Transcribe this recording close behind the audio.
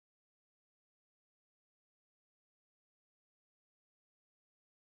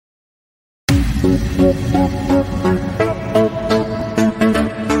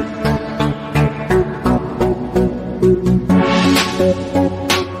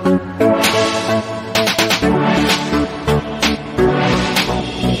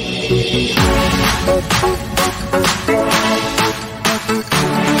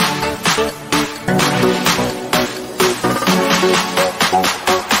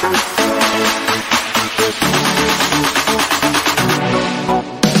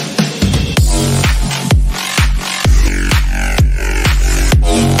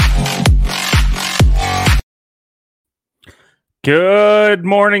Good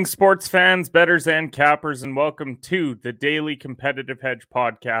morning, sports fans, bettors, and cappers, and welcome to the Daily Competitive Hedge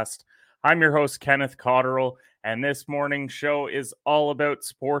Podcast. I'm your host, Kenneth Cotterill, and this morning's show is all about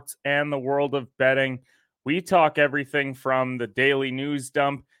sports and the world of betting. We talk everything from the daily news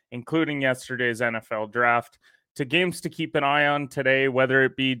dump, including yesterday's NFL draft, to games to keep an eye on today, whether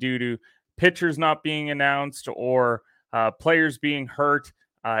it be due to pitchers not being announced or players being hurt,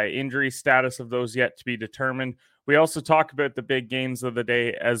 injury status of those yet to be determined. We also talk about the big games of the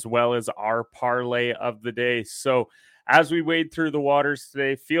day as well as our parlay of the day. So as we wade through the waters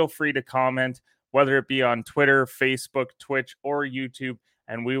today, feel free to comment, whether it be on Twitter, Facebook, Twitch, or YouTube,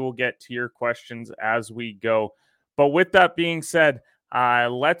 and we will get to your questions as we go. But with that being said,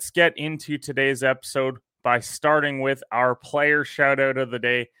 let's get into today's episode by starting with our player shout out of the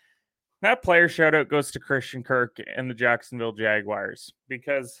day. That player shout out goes to Christian Kirk and the Jacksonville Jaguars,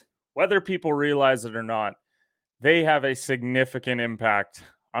 because whether people realize it or not, they have a significant impact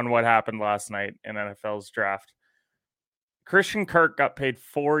on what happened last night in NFL's draft. Christian Kirk got paid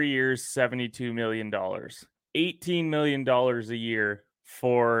 4 years, $72 million, $18 million a year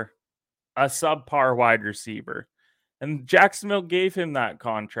for a subpar wide receiver. And Jacksonville gave him that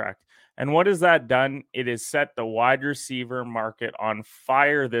contract. And what has that done? It has set the wide receiver market on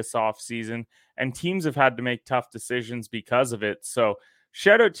fire this offseason, and teams have had to make tough decisions because of it. So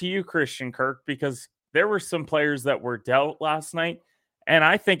shout out to you, Christian Kirk, because there were some players that were dealt last night, and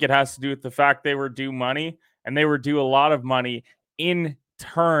I think it has to do with the fact they were due money, and they were due a lot of money in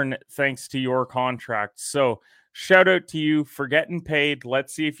turn thanks to your contract. So shout out to you for getting paid.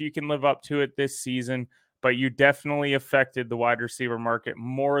 Let's see if you can live up to it this season, but you definitely affected the wide receiver market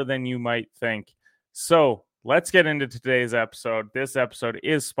more than you might think. So let's get into today's episode. This episode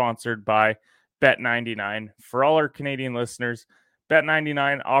is sponsored by Bet99. For all our Canadian listeners,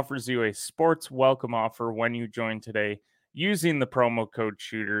 Bet99 offers you a sports welcome offer when you join today using the promo code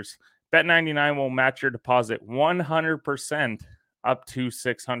SHOOTERS. Bet99 will match your deposit 100% up to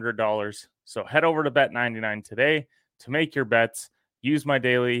 $600. So head over to Bet99 today to make your bets. Use my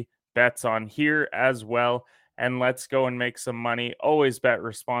daily bets on here as well, and let's go and make some money. Always bet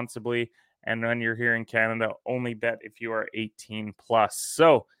responsibly, and when you're here in Canada, only bet if you are 18 plus.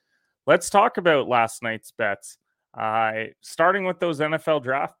 So let's talk about last night's bets. Starting with those NFL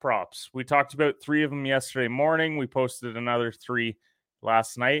draft props. We talked about 3 of them yesterday morning. We posted another 3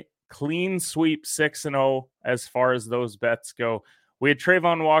 last night. Clean sweep 6-0 as far as those bets go. We had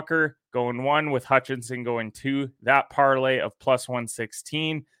Trayvon Walker going 1 with Hutchinson going 2. That parlay of plus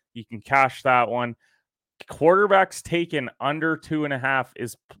 116. You can cash that one. Quarterbacks taken under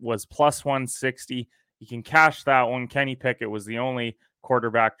 2.5 was plus 160. You can cash that one. Kenny Pickett was the only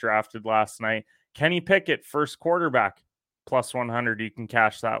quarterback drafted last night. Kenny Pickett, first quarterback, plus 100. You can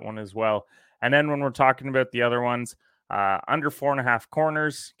cash that one as well. And then when we're talking about the other ones, under 4.5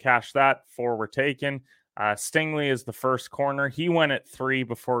 corners, cash that. 4 were taken. Stingley is the first corner. He went at 3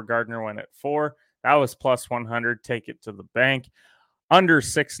 before Gardner went at 4. That was plus 100. Take it to the bank. Under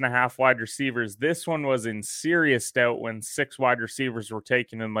 6.5 wide receivers. This one was in serious doubt when 6 wide receivers were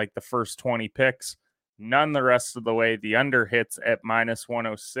taken in like the first 20 picks. None the rest of the way. The under hits at minus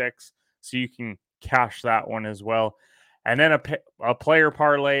 106. So you can cash that one as well. And then a player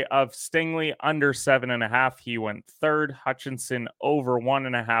parlay of Stingley under 7.5. He went third. Hutchinson over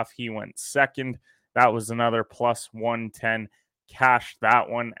 1.5. He went second. That was another plus 110. Cash that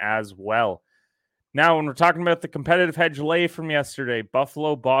one as well. Now, when we're talking about the competitive hedge lay from yesterday,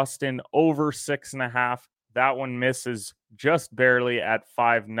 Buffalo, Boston over 6.5. That one misses just barely at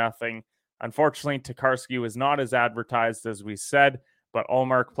 5-0. Unfortunately, Tokarski was not as advertised as we said, but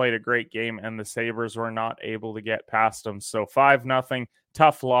Allmark played a great game, and the Sabres were not able to get past them. So 5-0,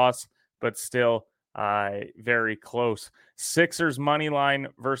 tough loss, but still very close. Sixers money line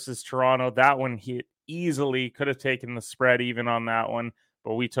versus Toronto. That one hit easily. Could have taken the spread even on that one,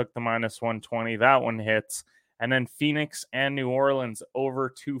 but we took the minus 120. That one hits. And then Phoenix and New Orleans over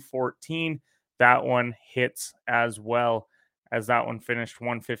 214. That one hits as well, as that one finished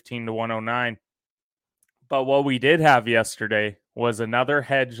 115 to 109. But what we did have yesterday was another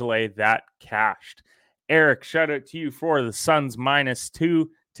hedge lay that cashed. Eric, shout out to you for the Suns -2.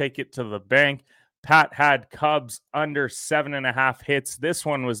 Take it to the bank. Pat had Cubs under 7.5 hits. This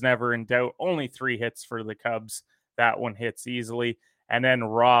one was never in doubt. Only 3 hits for the Cubs. That one hits easily. And then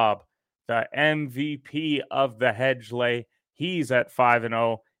Rob, the MVP of the hedge lay, he's at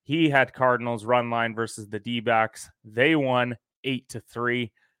 5-0. He had Cardinals run line versus the D-backs. They won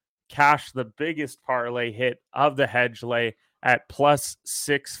 8-3. Cashed the biggest parlay hit of the hedge lay at plus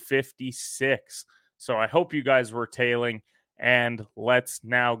 656. So I hope you guys were tailing. And let's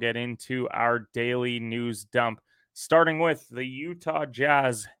now get into our daily news dump, starting with the Utah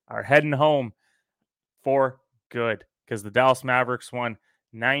Jazz are heading home for good because the Dallas Mavericks won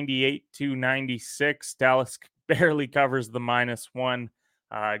 98-96. Dallas barely covers the -1.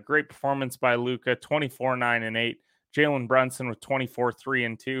 Great performance by Luka, 24-9-8. Jalen Brunson with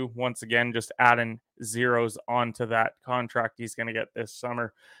 24-3-2. Once again, just adding zeros onto that contract he's going to get this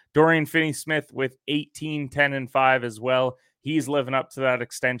summer. Dorian Finney-Smith with 18-10-5 as well. He's living up to that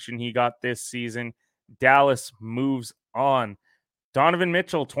extension he got this season. Dallas moves on. Donovan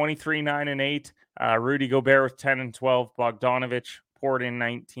Mitchell, 23-9-8. Rudy Gobert with 10-12. Bogdanovich poured in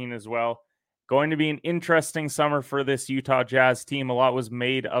 19 as well. Going to be an interesting summer for this Utah Jazz team. A lot was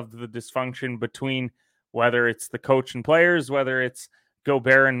made of the dysfunction between whether it's the coach and players, whether it's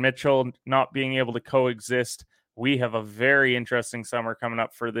Gobert and Mitchell not being able to coexist. We have a very interesting summer coming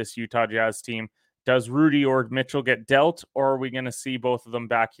up for this Utah Jazz team. Does Rudy or Mitchell get dealt, or are we going to see both of them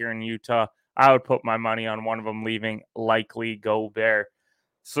back here in Utah? I would put my money on one of them leaving, likely Gobert.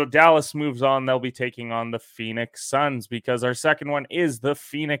 So Dallas moves on. They'll be taking on the Phoenix Suns because our second one is the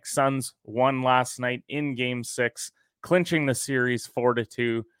Phoenix Suns won last night in Game 6, clinching the series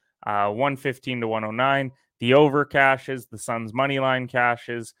 4-2, 115-109. The over cashes, the Suns money line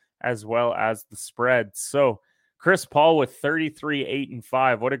cashes, as well as the spread. So Chris Paul with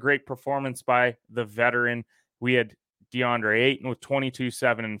 33-8-5. What a great performance by the veteran. We had DeAndre Ayton with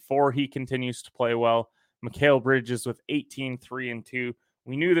 22-7-4. He continues to play well. Mikal Bridges with 18-3-2.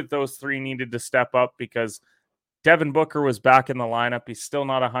 We knew that those three needed to step up because Devin Booker was back in the lineup. He's still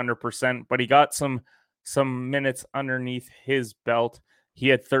not 100%, but he got some minutes underneath his belt. He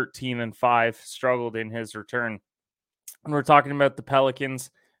had 13-5, struggled in his return. And we're talking about the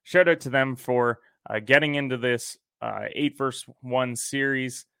Pelicans. Shout out to them for getting into this 8-1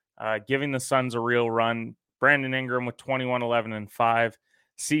 series, giving the Suns a real run. Brandon Ingram with 21-11-5.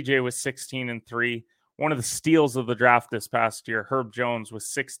 CJ was 16-3. One of the steals of the draft this past year, Herb Jones, was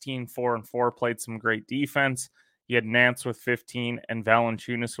 16-4-4, played some great defense. You had Nance with 15 and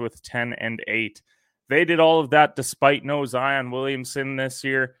Valanciunas with 10-8. They did all of that despite no Zion Williamson this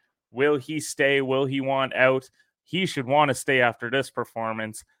year. Will he stay? Will he want out? He should want to stay after this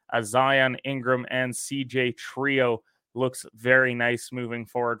performance. A Zion, Ingram, and CJ trio looks very nice moving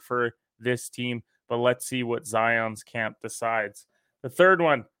forward for this team. But let's see what Zion's camp decides. The third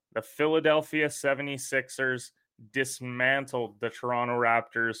one, the Philadelphia 76ers dismantled the Toronto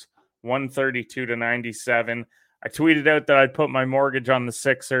Raptors 132-97. I tweeted out that I'd put my mortgage on the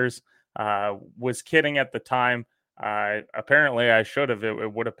Sixers. Was kidding at the time. Apparently I should have.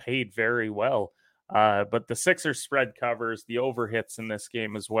 It would have paid very well. But the Sixers spread covers, the over hits in this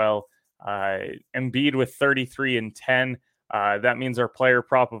game as well. Embiid with 33-10. That means our player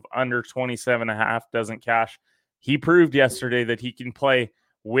prop of under 27.5 doesn't cash. He proved yesterday that he can play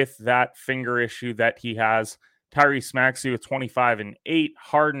with that finger issue that he has. Tyrese Maxey with 25-8.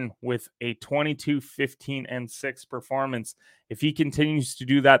 Harden with a 22-15-6 performance. If he continues to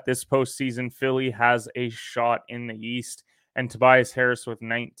do that this postseason, Philly has a shot in the East. And Tobias Harris with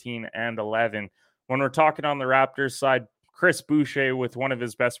 19-11. When we're talking on the Raptors side, Chris Boucher with one of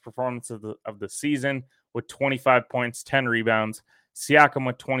his best performances of the season with 25 points, 10 rebounds. Siakam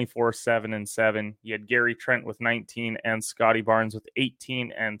with 24-7-7. You had Gary Trent with 19 and Scotty Barnes with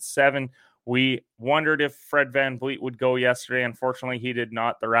 18-7. We wondered if Fred VanVleet would go yesterday. Unfortunately, he did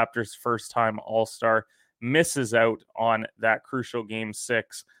not. The Raptors' first-time All-Star misses out on that crucial Game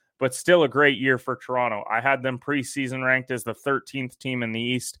 6. But still a great year for Toronto. I had them preseason ranked as the 13th team in the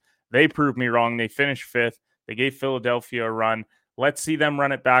East. They proved me wrong. They finished 5th. They gave Philadelphia a run. Let's see them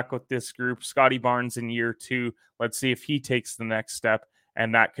run it back with this group. Scotty Barnes in year 2. Let's see if he takes the next step.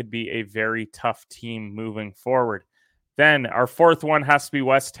 And that could be a very tough team moving forward. Then our fourth one has to be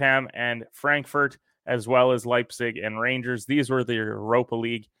West Ham and Frankfurt, as well as Leipzig and Rangers. These were the Europa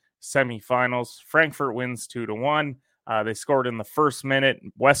League semifinals. Frankfurt wins 2-1. They scored in the first minute.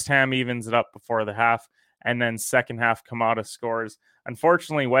 West Ham evens it up before the half. And then second half, Kamada scores.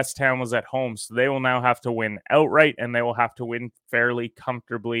 Unfortunately, West Ham was at home, so they will now have to win outright, and they will have to win fairly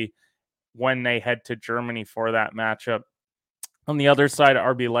comfortably when they head to Germany for that matchup. On the other side,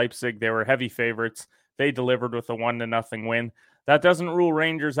 RB Leipzig, they were heavy favorites. They delivered with a 1-0 win. That doesn't rule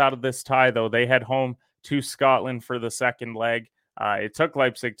Rangers out of this tie, though. They head home to Scotland for the second leg. It took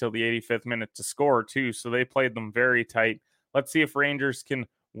Leipzig till the 85th minute to score, too, so they played them very tight. Let's see if Rangers can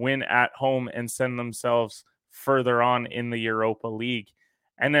win at home and send themselves further on in the Europa League.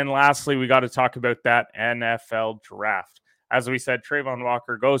 And then lastly, we got to talk about that NFL draft. As we said, Trayvon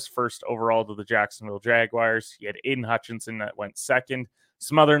Walker goes first overall to the Jacksonville Jaguars. You had Aiden Hutchinson that went second.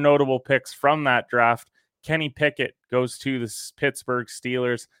 Some other notable picks from that draft. Kenny Pickett goes to the Pittsburgh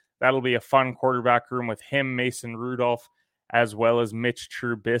Steelers. That'll be a fun quarterback room with him, Mason Rudolph, as well as Mitch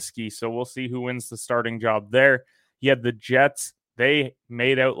Trubisky. So we'll see who wins the starting job there. You had the Jets. They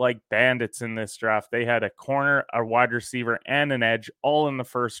made out like bandits in this draft. They had a corner, a wide receiver, and an edge all in the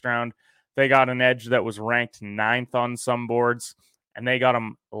first round. They got an edge that was ranked 9th on some boards, and they got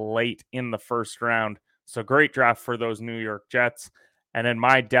him late in the first round. So great draft for those New York Jets. And then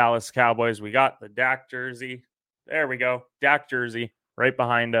my Dallas Cowboys, we got the Dak jersey. There we go. Dak jersey right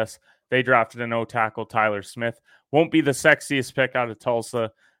behind us. They drafted an O-tackle, Tyler Smith. Won't be the sexiest pick out of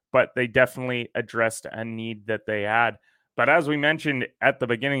Tulsa, but they definitely addressed a need that they had. But as we mentioned at the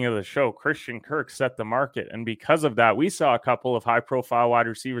beginning of the show, Christian Kirk set the market. And because of that, we saw a couple of high-profile wide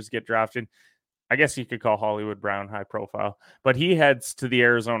receivers get drafted. I guess you could call Hollywood Brown high-profile. But he heads to the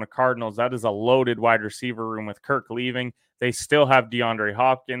Arizona Cardinals. That is a loaded wide receiver room with Kirk leaving. They still have DeAndre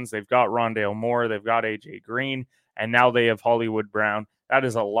Hopkins. They've got Rondale Moore. They've got A.J. Green. And now they have Hollywood Brown. That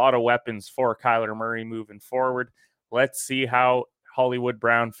is a lot of weapons for Kyler Murray moving forward. Let's see how Hollywood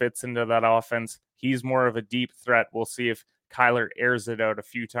Brown fits into that offense. He's more of a deep threat. We'll see if Kyler airs it out a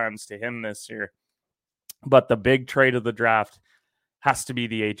few times to him this year. But the big trade of the draft has to be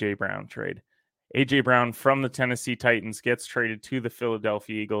the A.J. Brown trade. A.J. Brown from the Tennessee Titans gets traded to the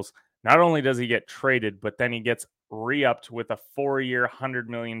Philadelphia Eagles. Not only does he get traded, but then he gets re-upped with a 4-year, $100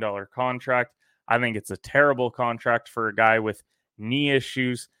 million contract. I think it's a terrible contract for a guy with knee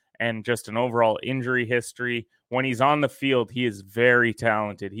issues and just an overall injury history. When he's on the field, he is very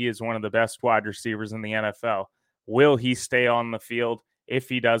talented. He is one of the best wide receivers in the NFL. Will he stay on the field? If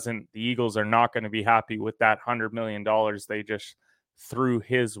he doesn't, the Eagles are not going to be happy with that $100 million they just threw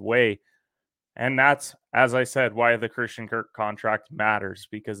his way. And that's, as I said, why the Christian Kirk contract matters,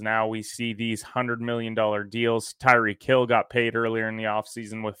 because now we see these $100 million deals. Tyreek Hill got paid earlier in the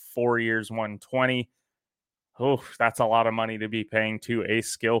offseason with 4 years, $120. Oh, that's a lot of money to be paying to a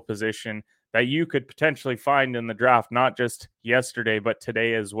skill position that you could potentially find in the draft, not just yesterday, but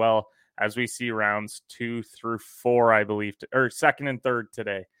today as well, as we see rounds 2 through 4, I believe, or second and third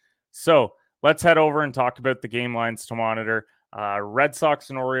today. So let's head over and talk about the game lines to monitor. Red Sox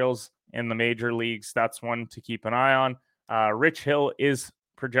and Orioles in the major leagues. That's one to keep an eye on. Rich Hill is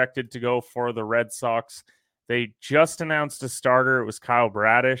projected to go for the Red Sox. They just announced a starter. It was Kyle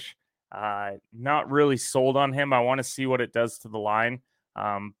Bradish. Not really sold on him. I want to see what it does to the line.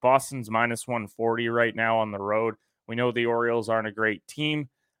 Boston's minus 140 right now on the road. We know the Orioles aren't a great team.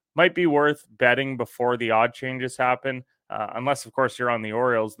 Might be worth betting before the odd changes happen. Unless, of course, you're on the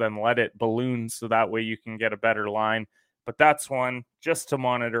Orioles, then let it balloon so that way you can get a better line. But that's one just to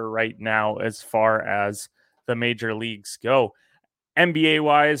monitor right now as far as the major leagues go.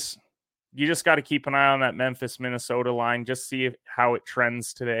 NBA-wise, you just got to keep an eye on that Memphis-Minnesota line. Just see how it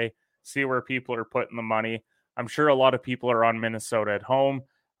trends today. See where people are putting the money. I'm sure a lot of people are on Minnesota at home.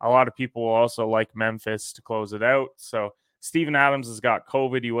 A lot of people will also like Memphis to close it out. So Steven Adams has got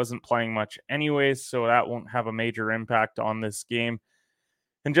COVID. He wasn't playing much anyways, so that won't have a major impact on this game.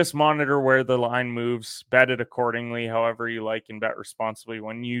 And just monitor where the line moves, bet it accordingly, however you like, and bet responsibly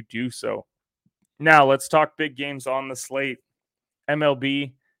when you do so. Now, let's talk big games on the slate.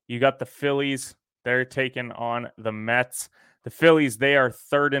 MLB, you got the Phillies. They're taking on the Mets. The Phillies, they are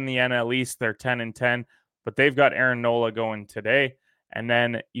third in the NL East. They're 10-10, but they've got Aaron Nola going today. And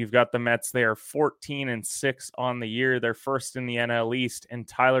then you've got the Mets. They are 14-6 on the year. They're first in the NL East, and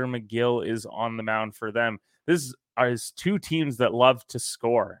Tyler McGill is on the mound for them. This is two teams that love to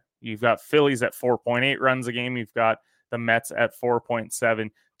score. You've got Phillies at 4.8 runs a game. You've got the Mets at 4.7.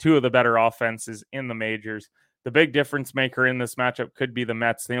 Two of the better offenses in the majors. The big difference maker in this matchup could be the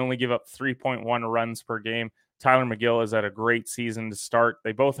Mets. They only give up 3.1 runs per game. Tyler McGill has had a great season to start.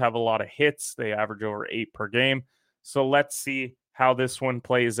 They both have a lot of hits. They average over 8 per game. So let's see how this one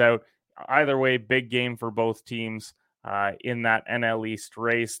plays out. Either way, big game for both teams in that NL East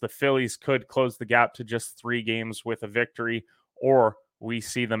race. The Phillies could close the gap to just 3 games with a victory, or we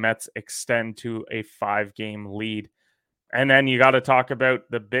see the Mets extend to a 5-game lead. And then you got to talk about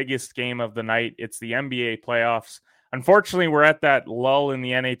the biggest game of the night. It's the NBA playoffs. Unfortunately, we're at that lull in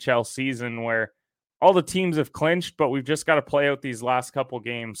the NHL season where all the teams have clinched, but we've just got to play out these last couple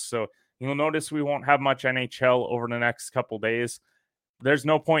games. So you'll notice we won't have much NHL over the next couple days. There's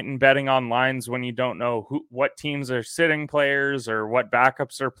no point in betting on lines when you don't know what teams are sitting players or what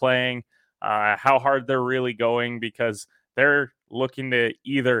backups are playing, how hard they're really going, because they're looking to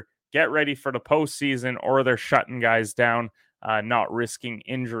either get ready for the postseason or they're shutting guys down, not risking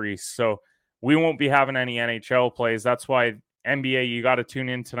injuries. So we won't be having any NHL plays. That's why NBA, you got to tune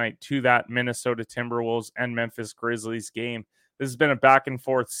in tonight to that Minnesota Timberwolves and Memphis Grizzlies game. This has been a back and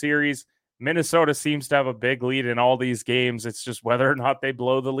forth series. Minnesota seems to have a big lead in all these games. It's just whether or not they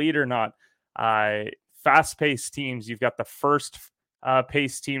blow the lead or not. Fast-paced teams. You've got the first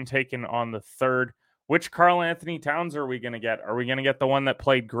paced team taking on the third. Which Karl Anthony Towns are we going to get? Are we going to get the one that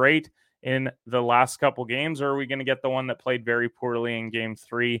played great in the last couple games, or are we going to get the one that played very poorly in Game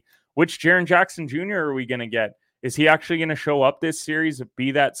 3? Which Jaren Jackson Jr. are we going to get? Is he actually going to show up this series,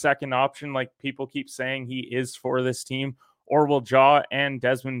 be that second option like people keep saying he is for this team? Or will Jaw and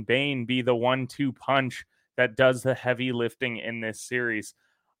Desmond Bane be the 1-2 punch that does the heavy lifting in this series?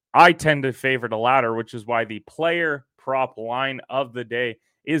 I tend to favor the latter, which is why the player prop line of the day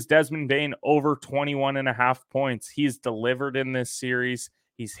is Desmond Bane over 21.5 points. He's delivered in this series.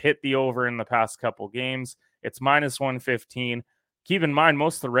 He's hit the over in the past couple games. It's minus 115. Keep in mind,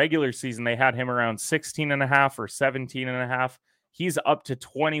 most of the regular season, they had him around 16.5 or 17.5. He's up to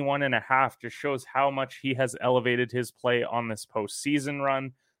 21.5. Just shows how much he has elevated his play on this postseason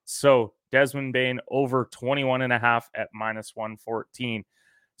run. So Desmond Bane over 21.5 at minus 114.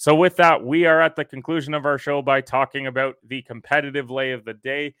 So with that, we are at the conclusion of our show by talking about the competitive lay of the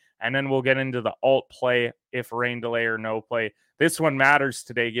day, and then we'll get into the alt play, if rain delay or no play. This one matters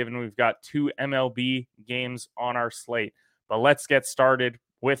today, given we've got 2 MLB games on our slate. But let's get started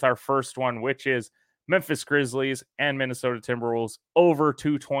with our first one, which is Memphis Grizzlies and Minnesota Timberwolves over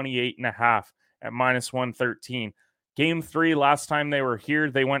 228.5 at minus 113. Game 3, last time they were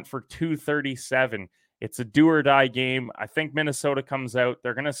here, they went for 237. It's a do or die game. I think Minnesota comes out.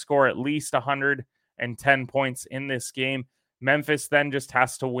 They're going to score at least 110 points in this game. Memphis then just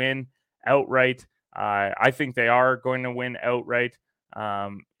has to win outright. I think they are going to win outright.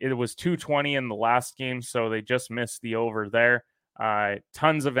 It was 220 in the last game, so they just missed the over there.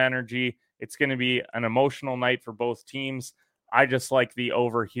 Tons of energy. It's going to be an emotional night for both teams. I just like the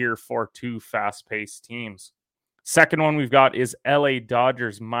over here for 2 fast-paced teams. Second one we've got is LA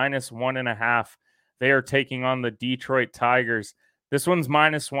Dodgers minus 1.5. They are taking on the Detroit Tigers. This one's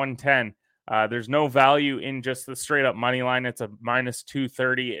minus 110. There's no value in just the straight up money line. It's a minus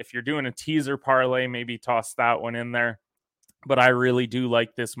 230. If you're doing a teaser parlay, maybe toss that one in there. But I really do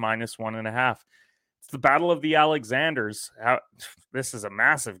like this minus 1.5. It's the Battle of the Alexanders. This is a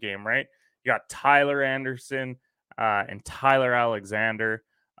massive game, right? You got Tyler Anderson and Tyler Alexander.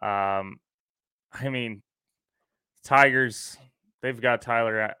 Tigers, they've got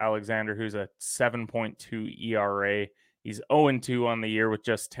Tyler Alexander, who's a 7.2 ERA. He's 0-2 on the year with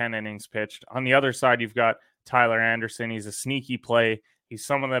just 10 innings pitched. On the other side, you've got Tyler Anderson. He's a sneaky play. He's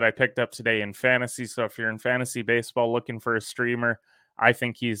someone that I picked up today in fantasy. So if you're in fantasy baseball looking for a streamer, I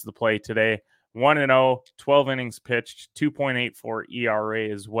think he's the play today. 1-0, 12 innings pitched, 2.84 ERA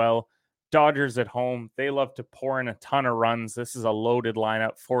as well. Dodgers at home, they love to pour in a ton of runs. This is a loaded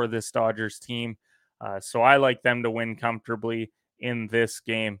lineup for this Dodgers team. So I like them to win comfortably in this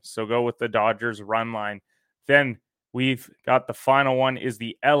game. So go with the Dodgers run line. Then we've got the final one is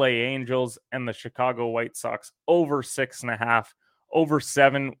the LA Angels and the Chicago White Sox over 6.5. Over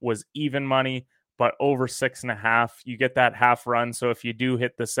 7 was even money, but over 6.5, you get that half run. So if you do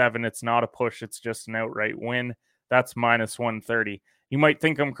hit the 7, it's not a push. It's just an outright win. That's minus 130. You might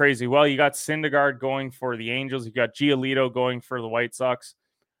think I'm crazy. Well, you got Syndergaard going for the Angels. You got Giolito going for the White Sox.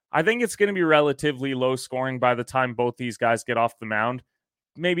 I think it's going to be relatively low scoring by the time both these guys get off the mound.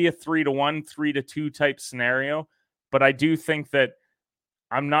 Maybe a 3-1, 3-2 type scenario. But I do think that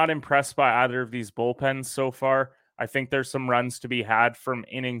I'm not impressed by either of these bullpens so far. I think there's some runs to be had from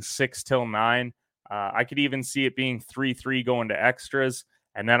innings 6 till 9. I could even see it being 3-3 going to extras.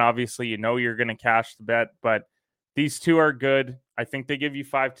 And then obviously, you're going to cash the bet. But these two are good. I think they give you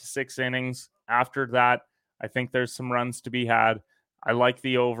 5 to 6 innings. After that, I think there's some runs to be had. I like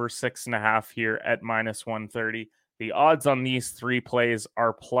the over 6.5 here at minus 130. The odds on these 3 plays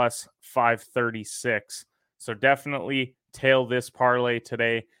are plus 536. So definitely tail this parlay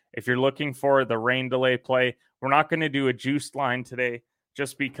today. If you're looking for the rain delay play, we're not going to do a juiced line today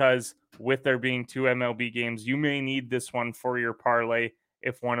just because with there being 2 MLB games, you may need this one for your parlay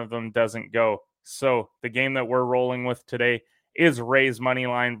if one of them doesn't go. So the game that we're rolling with today is Rays money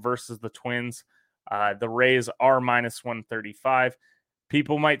line versus the Twins. The Rays are minus 135.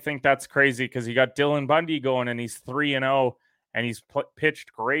 people might think that's crazy because you got Dylan Bundy going and he's 3-0 and he's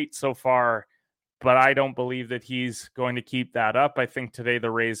pitched great so far. But I don't believe that he's going to keep that up. I think today the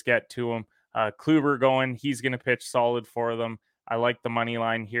Rays get to him. Kluber going, he's going to pitch solid for them. I like the money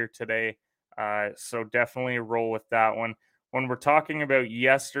line here today. So definitely roll with that one. When we're talking about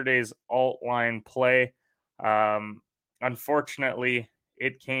yesterday's alt line play, unfortunately,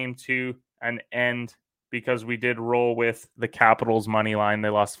 it came to an end because we did roll with the Capitals money line. They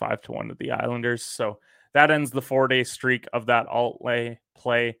lost 5-1 to the Islanders. So that ends the 4-day streak of that alt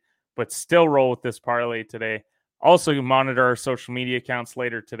play, but still roll with this parlay today. Also monitor our social media accounts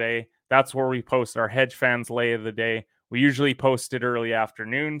later today. That's where we post our hedge fans lay of the day. We usually post it early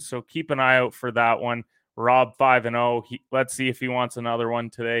afternoon, so keep an eye out for that one. Rob 5-0. Let's see if he wants another one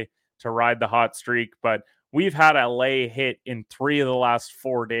today to ride the hot streak. But we've had a lay hit in 3 of the last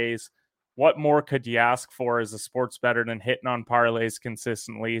 4 days. What more could you ask for as a sports bettor than hitting on parlays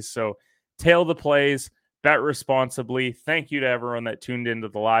consistently? So tail the plays, bet responsibly. Thank you to everyone that tuned into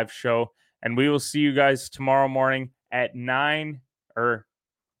the live show. And we will see you guys tomorrow morning at 9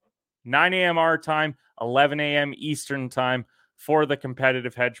 a.m. our time, 11 a.m. Eastern time for the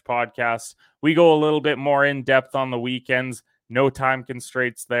Competitive Hedge podcast. We go a little bit more in depth on the weekends. No time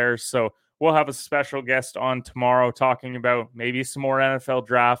constraints there. So we'll have a special guest on tomorrow talking about maybe some more NFL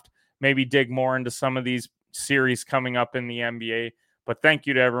draft, maybe dig more into some of these series coming up in the NBA. But thank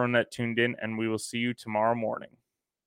you to everyone that tuned in, and we will see you tomorrow morning.